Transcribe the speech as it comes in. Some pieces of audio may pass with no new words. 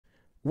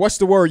What's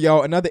the word,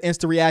 y'all? Another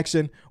instant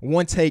reaction,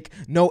 one take,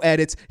 no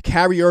edits.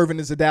 Kyrie Irving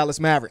is a Dallas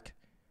Maverick.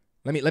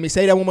 Let me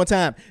say that one more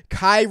time.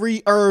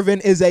 Kyrie Irving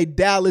is a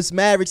Dallas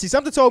Maverick. See,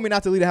 something told me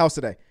not to leave the house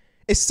today.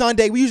 It's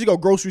Sunday. We usually go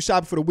grocery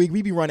shopping for the week.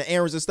 We be running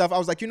errands and stuff. I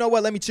was like, you know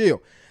what? Let me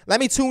chill. Let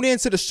me tune in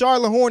to the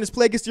Charlotte Hornets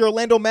play against the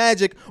Orlando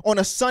Magic on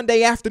a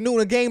Sunday afternoon,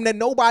 a game that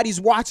nobody's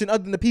watching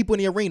other than the people in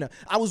the arena.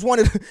 I'm one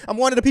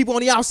of the people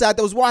on the outside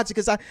that was watching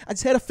because I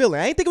just had a feeling.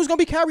 I didn't think it was going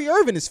to be Kyrie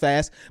Irving this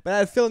fast, but I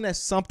had a feeling that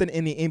something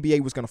in the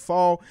NBA was going to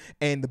fall,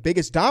 and the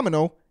biggest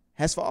domino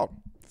has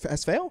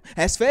failed.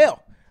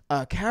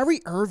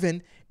 Kyrie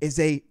Irving is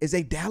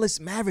a Dallas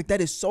Maverick. That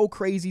is so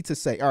crazy to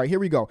say. All right, here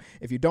we go.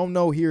 If you don't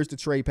know, here's the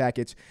trade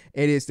package.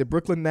 It is the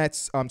Brooklyn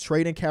Nets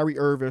trading Kyrie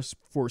Irving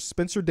for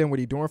Spencer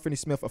Dinwiddie, Dorian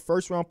Finney-Smith, a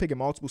first-round pick in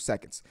multiple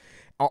seconds.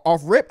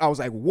 Off rip, I was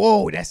like,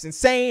 whoa, that's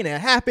insane.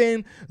 It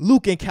happened.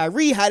 Luke and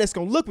Kyrie, how that's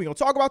going to look. We're going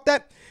to talk about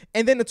that.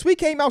 And then the tweet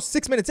came out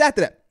 6 minutes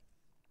after that,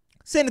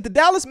 saying that the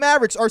Dallas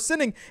Mavericks are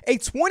sending a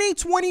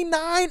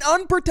 2029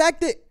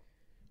 unprotected.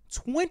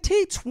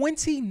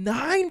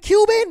 2029,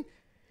 Cuban?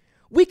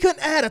 We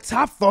couldn't add a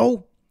top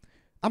 4.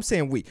 I'm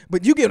saying we,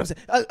 but you get what I'm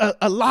saying.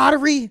 A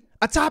lottery,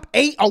 a top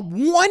 8, a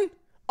 1.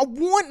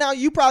 Now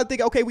you probably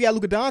think, okay, we got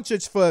Luka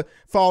Doncic for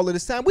all of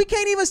this time. We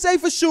can't even say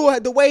for sure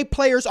the way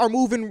players are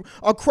moving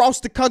across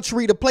the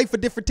country to play for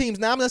different teams.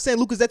 Now I'm not saying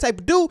Luka's that type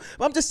of dude,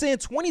 but I'm just saying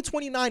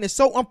 2029 is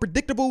so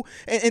unpredictable.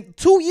 And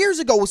 2 years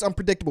ago was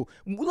unpredictable.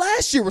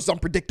 Last year was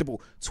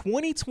unpredictable.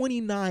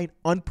 2029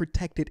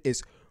 unprotected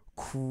is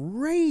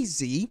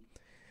crazy.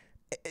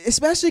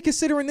 Especially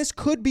considering this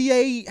could be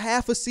a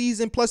half a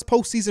season plus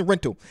postseason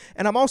rental.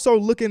 And I'm also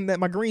looking at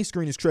my green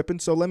screen is tripping.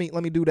 So let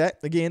me do that.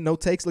 Again, no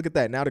takes. Look at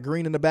that. Now the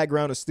green in the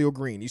background is still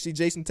green. You see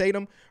Jason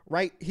Tatum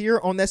right here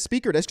on that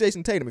speaker? That's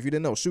Jason Tatum, if you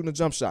didn't know, shooting a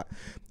jump shot.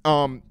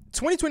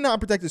 2029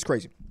 protected is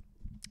crazy.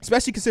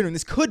 Especially considering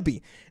this could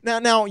be.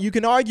 Now you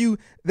can argue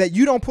that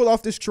you don't pull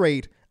off this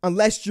trade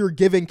unless you're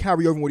giving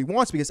Kyrie Irving what he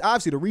wants, because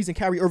obviously the reason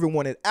Kyrie Irving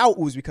wanted out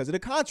was because of the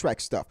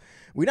contract stuff.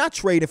 We're not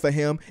trading for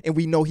him, and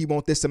we know he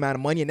wants this amount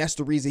of money, and that's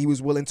the reason he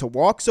was willing to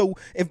walk. So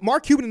if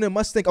Mark Cuban and them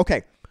must think,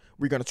 okay,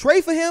 we're going to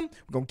trade for him,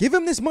 we're going to give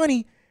him this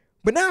money,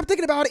 but now I'm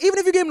thinking about it, even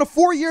if you give him the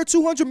 4-year,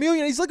 $200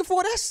 million he's looking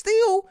for, that's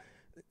still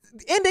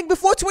ending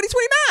before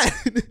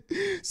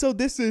 2029. So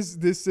this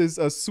is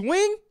a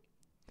swing.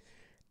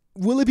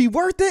 Will it be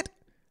worth it?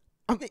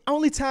 I mean,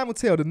 only time will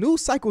tell. The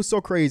news cycle is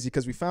so crazy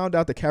because we found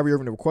out that Kyrie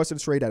Irving requested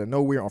a trade out of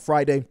nowhere on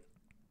Friday.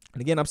 And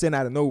again, I'm saying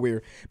out of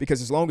nowhere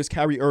because as long as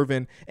Kyrie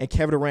Irving and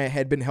Kevin Durant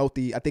had been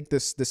healthy, I think the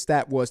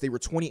stat was they were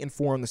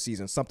 20-4 on the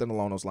season, something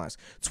along those lines.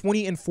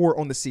 20-4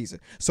 on the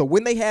season. So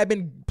when they had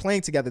been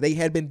playing together, they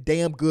had been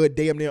damn good,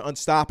 damn near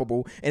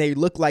unstoppable, and they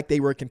looked like they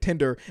were a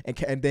contender.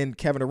 And then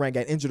Kevin Durant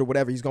got injured or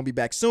whatever. He's going to be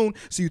back soon.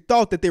 So you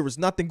thought that there was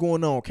nothing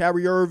going on.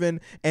 Kyrie Irving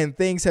and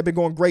things had been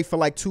going great for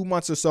like 2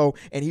 months or so,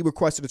 and he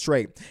requested a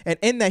trade. And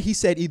in that, he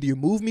said either you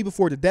move me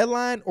before the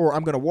deadline or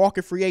I'm going to walk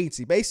in free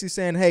agency. Basically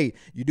saying, hey,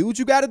 you do what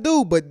you got to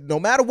do, but no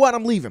matter what,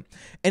 I'm leaving.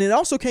 And it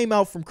also came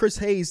out from Chris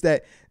Hayes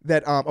that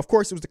of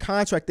course, it was the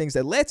contract things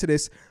that led to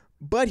this,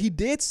 but he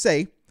did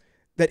say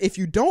that if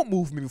you don't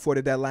move me before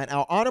the deadline,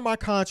 I'll honor my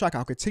contract,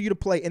 I'll continue to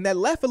play. And that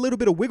left a little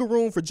bit of wiggle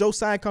room for Joe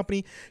Sign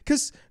Company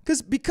because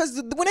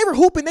when they were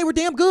hooping, they were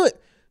damn good.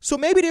 So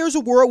maybe there's a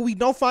world where we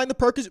don't find the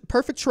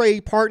perfect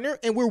trade partner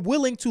and we're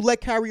willing to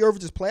let Kyrie Irving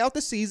just play out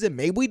the season.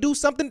 Maybe we do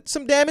some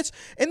damage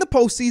in the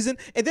postseason,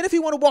 and then if he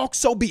want to walk,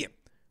 so be it.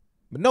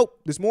 But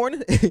nope, this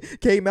morning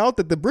it came out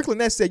that the Brooklyn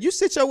Nets said, you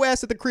sit your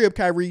ass at the crib,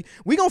 Kyrie.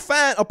 We're going to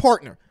find a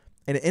partner.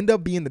 And it ended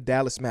up being the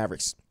Dallas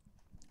Mavericks.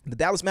 The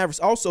Dallas Mavericks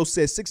also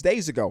said 6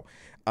 days ago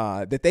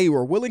that they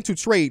were willing to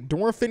trade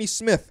Dorian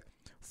Finney-Smith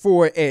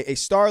for a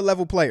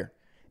star-level player.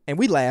 And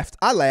we laughed.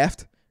 I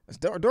laughed.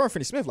 Dorian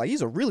Finney-Smith, like,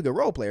 he's a really good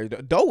role player.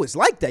 Doe is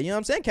like that, you know what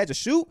I'm saying? Catch a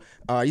shoot.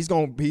 He's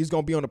gonna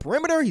be on the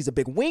perimeter. He's a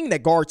big wing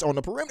that guards on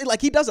the perimeter.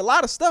 Like, he does a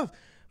lot of stuff.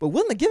 But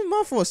willing to give him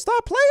up for a star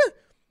player?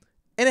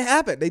 And it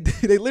happened.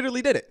 They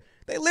literally did it.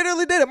 They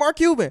literally did it. Mark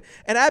Cuban.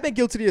 And I've been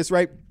guilty of this,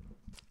 right?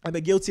 I've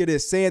been guilty of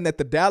this, saying that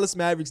the Dallas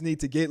Mavericks need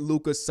to get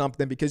Luka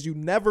something because you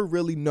never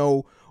really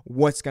know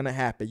what's going to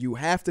happen. You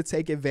have to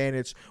take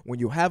advantage when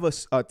you have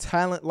a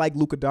talent like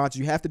Luka Doncic.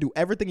 You have to do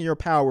everything in your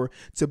power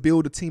to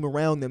build a team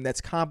around them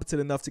that's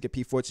competent enough to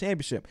compete for a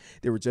championship.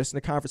 They were just in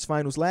the conference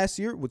finals last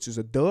year, which is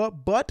a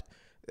dub, but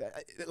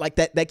like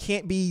that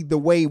can't be the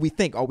way we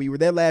think. Oh, we were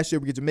there last year,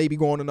 we could maybe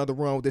go on another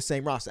run with the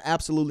same roster.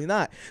 Absolutely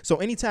not. So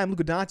anytime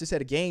Luka Doncic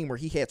had a game where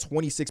he had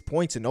 26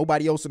 points and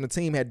nobody else on the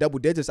team had double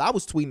digits, I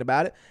was tweeting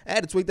about it. I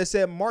had a tweet that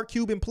said, Mark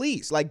Cuban,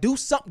 please, like, do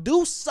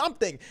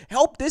something.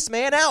 Help this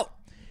man out.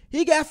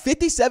 He got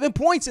 57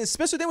 points, and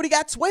Spencer Dinwiddie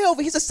got 12,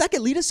 and he's a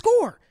second leading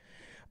scorer.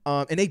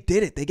 And they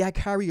did it. They got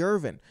Kyrie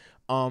Irving.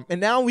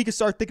 And now we can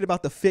start thinking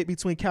about the fit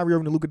between Kyrie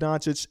Irving and Luka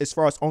Doncic as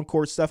far as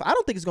on-court stuff. I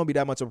don't think it's going to be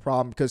that much of a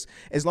problem because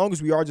as long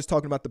as we are just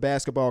talking about the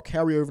basketball,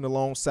 Kyrie Irving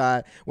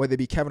alongside, whether it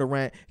be Kevin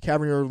Durant,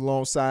 Kyrie Irving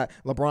alongside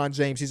LeBron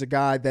James, he's a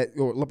guy that,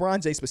 or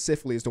LeBron James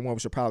specifically is the one we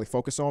should probably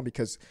focus on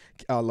because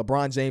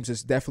LeBron James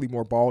is definitely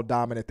more ball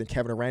dominant than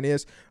Kevin Durant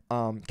is.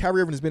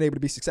 Kyrie Irving has been able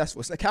to be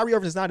successful. So Kyrie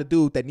Irving is not a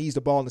dude that needs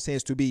the ball in his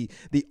hands to be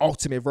the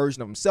ultimate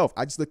version of himself.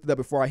 I just looked it up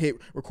before I hit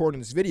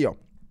recording this video.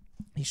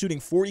 He's shooting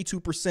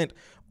 42%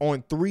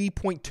 on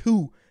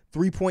 3.2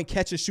 3-point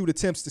catch and shoot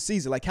attempts this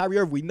season. Like Kyrie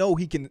Irving, we know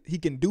he can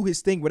do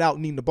his thing without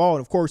needing the ball.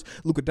 And of course,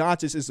 Luka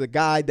Doncic is a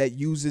guy that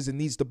uses and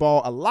needs the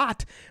ball a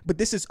lot. But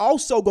this is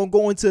also going to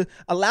go into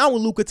allowing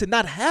Luka to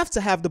not have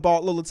to have the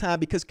ball all the time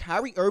because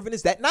Kyrie Irving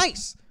is that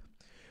nice.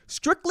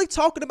 Strictly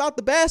talking about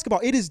the basketball,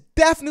 it is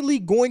definitely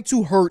going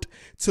to hurt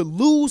to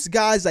lose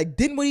guys like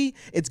Dinwiddie.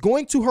 It's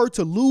going to hurt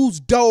to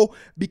lose Doe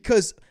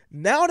because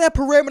now that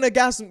perimeter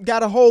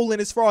got a hole in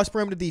as far as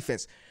perimeter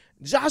defense.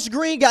 Josh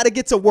Green got to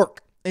get to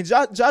work. And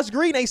Josh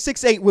Green ain't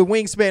 6'8" with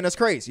wingspan. That's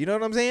crazy. You know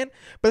what I'm saying?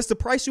 But it's the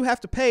price you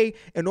have to pay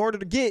in order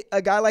to get a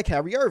guy like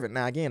Kyrie Irving.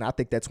 Now, again, I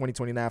think that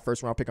 2029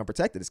 first-round pick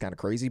unprotected is kind of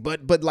crazy.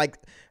 But like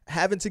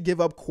having to give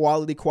up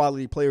quality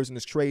players in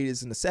this trade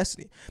is a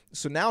necessity.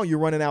 So now you're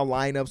running out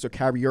lineups with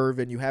Kyrie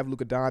Irving. You have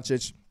Luka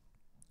Doncic.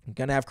 You're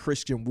going to have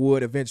Christian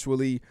Wood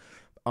eventually.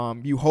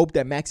 You hope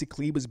that Maxi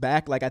Kleber's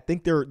back. Like I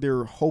think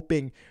they're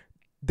hoping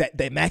that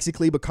Maxi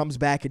Kleber comes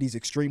back and he's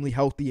extremely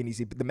healthy and he's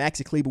the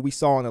Maxi Kleber we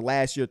saw in the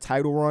last year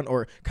title run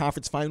or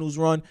conference finals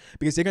run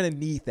because they're going to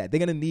need that. They're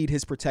going to need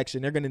his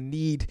protection. They're going to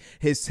need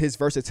his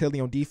versatility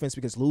on defense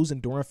because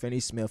losing Dorian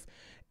Finney-Smith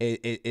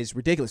is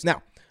ridiculous.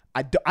 Now,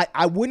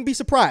 I wouldn't be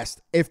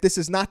surprised if this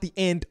is not the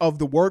end of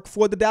the work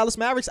for the Dallas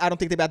Mavericks. I don't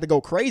think they're about to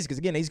go crazy because,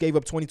 again, they just gave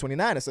up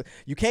 2029. So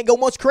you can't go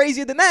much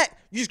crazier than that.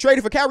 You just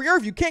traded for Kyrie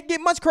Irving. You can't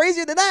get much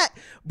crazier than that.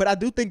 But I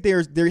do think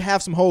they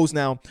have some holes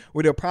now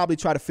where they'll probably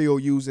try to fill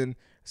using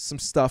some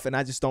stuff, and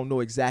I just don't know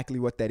exactly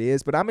what that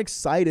is. But I'm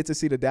excited to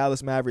see the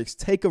Dallas Mavericks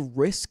take a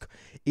risk,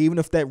 even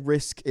if that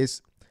risk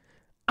is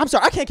 – I'm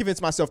sorry, I can't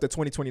convince myself that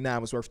 2029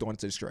 was worth throwing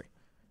into the straight.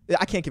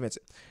 I can't convince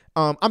it.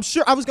 I'm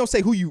sure I was going to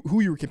say who you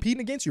were competing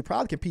against. You're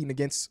probably competing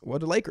against,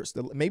 the Lakers.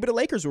 Maybe the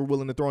Lakers were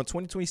willing to throw in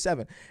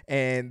 2027,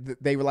 and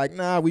they were like,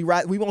 nah, we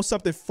want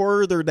something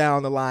further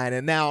down the line.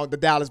 And now the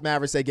Dallas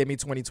Mavericks say, give me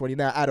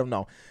 2029. I don't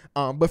know.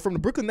 But from the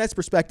Brooklyn Nets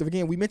perspective,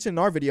 again, we mentioned in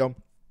our video,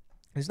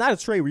 it's not a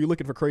trade where you're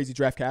looking for crazy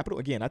draft capital.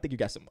 Again, I think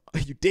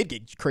you did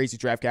get crazy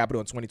draft capital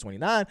in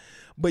 2029,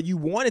 but you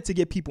wanted to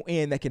get people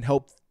in that can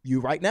help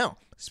you right now.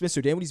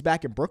 Spencer Dinwiddie's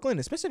back in Brooklyn,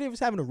 and Spencer Dinwiddie's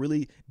having a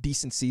really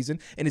decent season,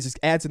 and it just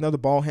adds another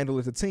ball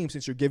handler to the team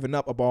since you're giving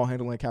up a ball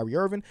handler in Kyrie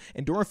Irving.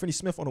 And Dorian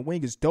Finney-Smith on the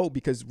wing is dope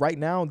because right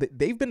now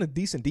they've been a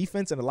decent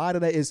defense, and a lot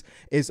of that is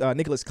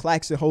Nicholas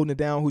Claxton holding it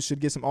down, who should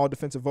get some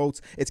all-defensive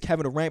votes. It's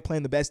Kevin Durant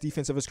playing the best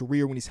defense of his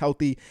career when he's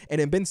healthy, and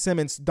then Ben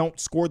Simmons don't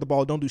score the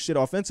ball, don't do shit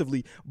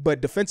offensively,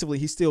 but defensively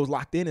he's still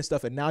locked in and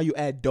stuff, and now you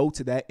add Doe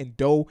to that, and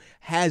Doe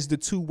has the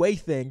two-way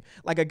thing.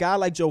 Like a guy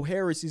like Joe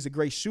Harris, he's a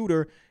great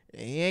shooter.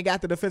 He ain't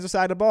got the defensive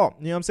side of the ball.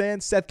 You know what I'm saying?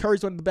 Seth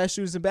Curry's one of the best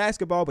shooters in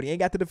basketball, but he ain't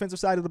got the defensive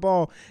side of the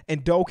ball.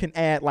 And Doe can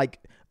add like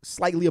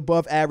slightly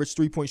above average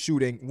 3-point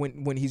shooting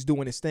when he's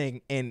doing his thing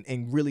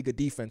and really good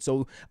defense.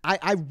 So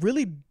I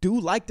really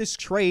do like this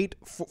trade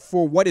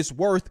for what it's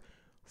worth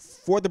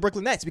for the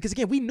Brooklyn Nets because,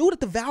 again, we knew that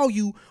the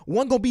value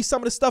wasn't going to be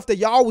some of the stuff that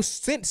y'all was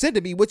sent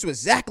to me, which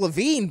was Zach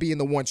LaVine being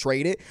the one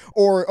traded,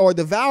 or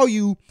the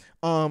value.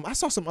 I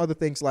saw some other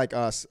things like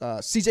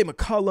CJ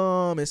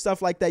McCollum and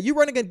stuff like that. You're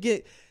running going to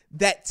get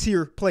that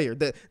tier player,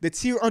 the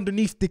tier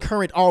underneath the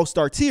current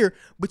all-star tier,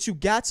 but you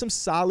got some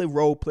solid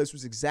role players, which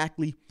is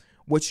exactly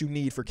what you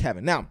need for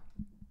Kevin. Now,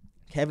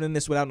 Kevin in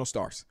this without no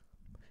stars.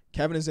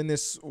 Kevin is in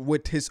this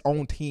with his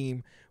own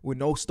team with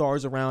no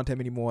stars around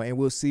him anymore, and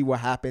we'll see what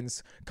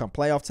happens come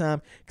playoff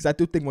time because I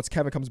do think once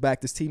Kevin comes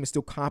back, this team is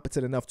still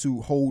competent enough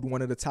to hold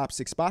one of the top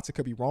 6 spots. It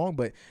could be wrong,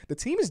 but the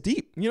team is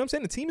deep. You know what I'm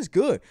saying? The team is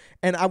good,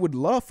 and I would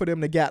love for them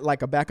to get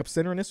like a backup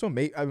center in this one.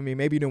 Maybe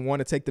you didn't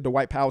want to take the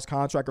Dwight Powell's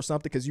contract or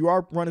something because you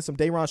are running some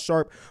Day'Ron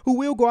Sharpe, who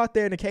will go out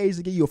there and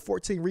occasionally give you a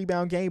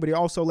 14-rebound game, but he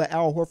also let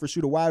Al Horford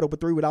shoot a wide open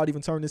 3 without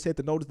even turning his head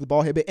to notice the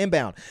ball hit bit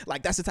inbound.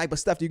 Like, that's the type of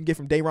stuff you can get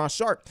from Day'Ron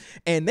Sharpe.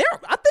 And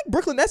I think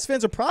Brooklyn Nets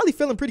fans are probably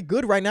feeling pretty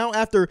good right now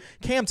after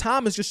Cam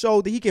Thomas just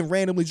showed that he can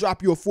randomly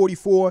drop you a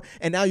 44,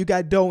 and now you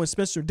got Doe and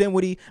Spencer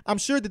Dinwiddie. I'm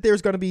sure that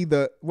there's going to be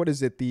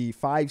the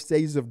 5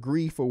 stages of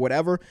grief or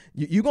whatever.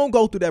 You're going to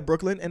go through that,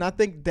 Brooklyn, and I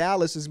think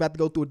Dallas is about to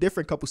go through a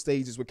different couple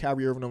stages with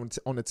Kyrie Irving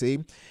on the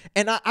team.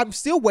 And I'm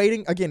still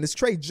waiting. Again, this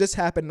trade just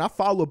happened, and I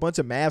follow a bunch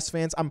of Mavs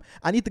fans.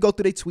 I need to go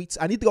through their tweets.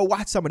 I need to go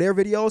watch some of their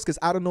videos because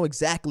I don't know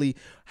exactly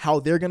how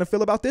they're going to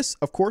feel about this.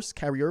 Of course,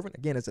 Kyrie Irving,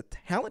 again, is a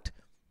talent.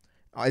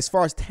 As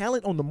far as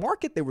talent on the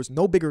market, there was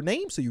no bigger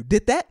name, so you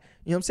did that.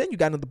 You know what I'm saying? You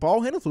got another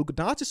ball handler for Luka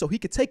Doncic so he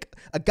could take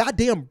a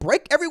goddamn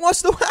break every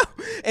once in a while.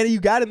 And you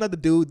got another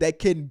dude that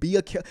can be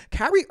a killer.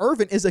 Kyrie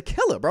Irving is a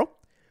killer, bro.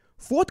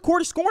 Fourth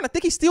quarter scoring, I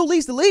think he still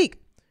leads the league.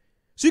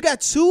 So you got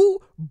 2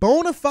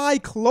 bona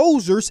fide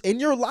closers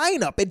in your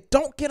lineup. It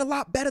don't get a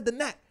lot better than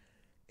that.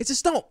 It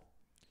just don't.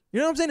 You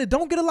know what I'm saying? It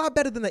don't get a lot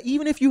better than that.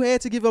 Even if you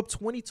had to give up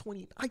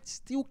 2020, I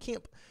still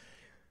can't.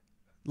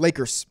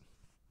 Lakers,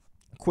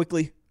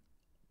 quickly.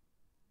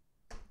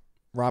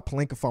 Rob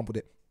Pelinka fumbled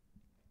it.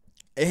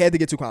 It had to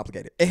get too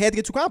complicated.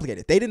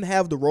 They didn't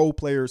have the role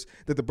players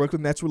that the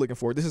Brooklyn Nets were looking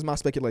for. This is my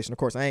speculation. Of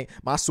course, I ain't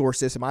my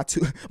sources. My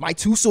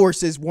two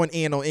sources won't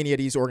in on any of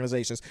these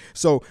organizations.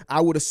 So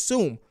I would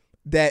assume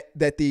that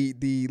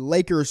the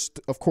Lakers,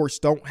 of course,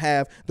 don't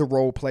have the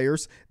role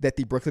players that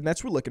the Brooklyn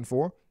Nets were looking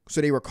for. So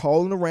they were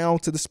calling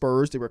around to the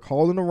Spurs. They were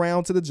calling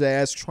around to the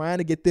Jazz, trying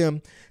to get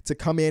them to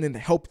come in and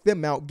help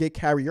them out, get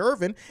Kyrie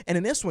Irving. And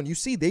in this one, you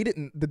see,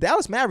 the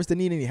Dallas Mavericks didn't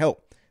need any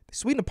help. They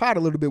sweetened the pot a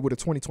little bit with a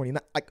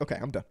 2029. Okay,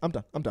 I'm done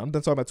talking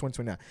about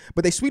 2029.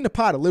 But they sweetened the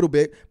pot a little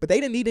bit, but they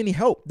didn't need any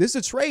help. This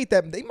is a trade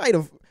that they might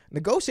have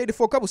negotiated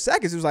for a couple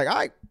seconds. It was like, all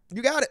right,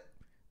 you got it.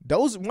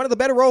 Those one of the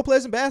better role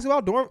players in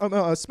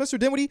basketball. Spencer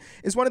Dinwiddie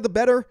is one of the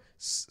better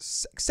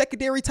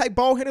secondary type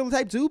ball handler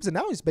type dudes, and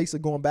now he's basically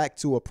going back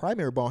to a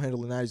primary ball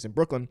handler. Now he's in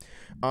Brooklyn,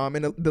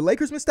 and the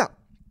Lakers missed out.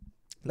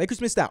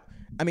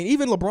 I mean,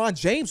 even LeBron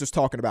James was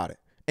talking about it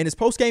in his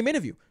post-game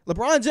interview.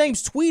 LeBron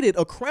James tweeted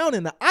a crown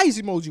and the eyes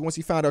emoji once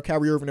he found out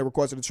Kyrie Irving had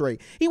requested a trade.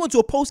 He went to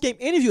a post-game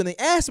interview and they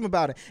asked him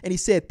about it, and he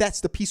said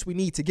that's the piece we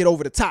need to get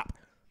over the top,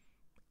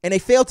 and they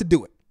failed to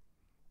do it,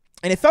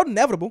 and it felt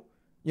inevitable.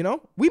 You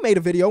know, we made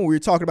a video when we were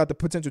talking about the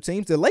potential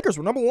teams. The Lakers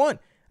were number 1.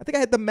 I think I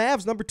had the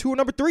Mavs number 2 or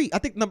number 3. I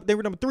think they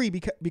were number 3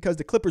 because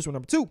the Clippers were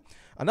number 2.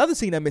 Another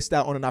team that missed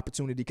out on an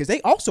opportunity because they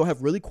also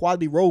have really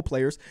quality role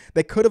players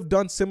that could have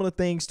done similar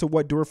things to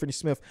what Dorian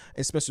Finney-Smith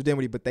and Spencer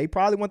Dinwiddie, but they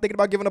probably weren't thinking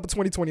about giving up a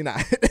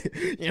 2029.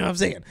 You know what I'm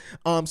saying?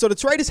 So the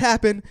trade has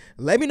happened.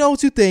 Let me know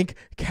what you think.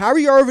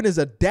 Kyrie Irving is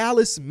a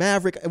Dallas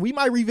Maverick. We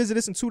might revisit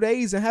this in 2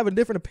 days and have a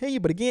different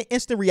opinion, but again,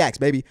 instant reacts,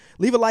 baby.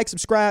 Leave a like,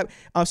 subscribe.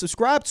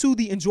 Subscribe to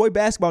the Enjoy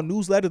Basketball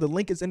newsletter. The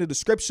link is in the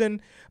description.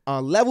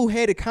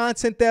 Level-headed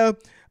content there.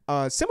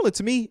 Similar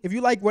to me, if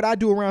you like what I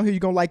do around here, you're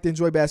going to like the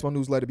Enjoy Basketball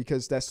newsletter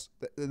because that's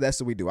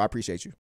what we do. I appreciate you.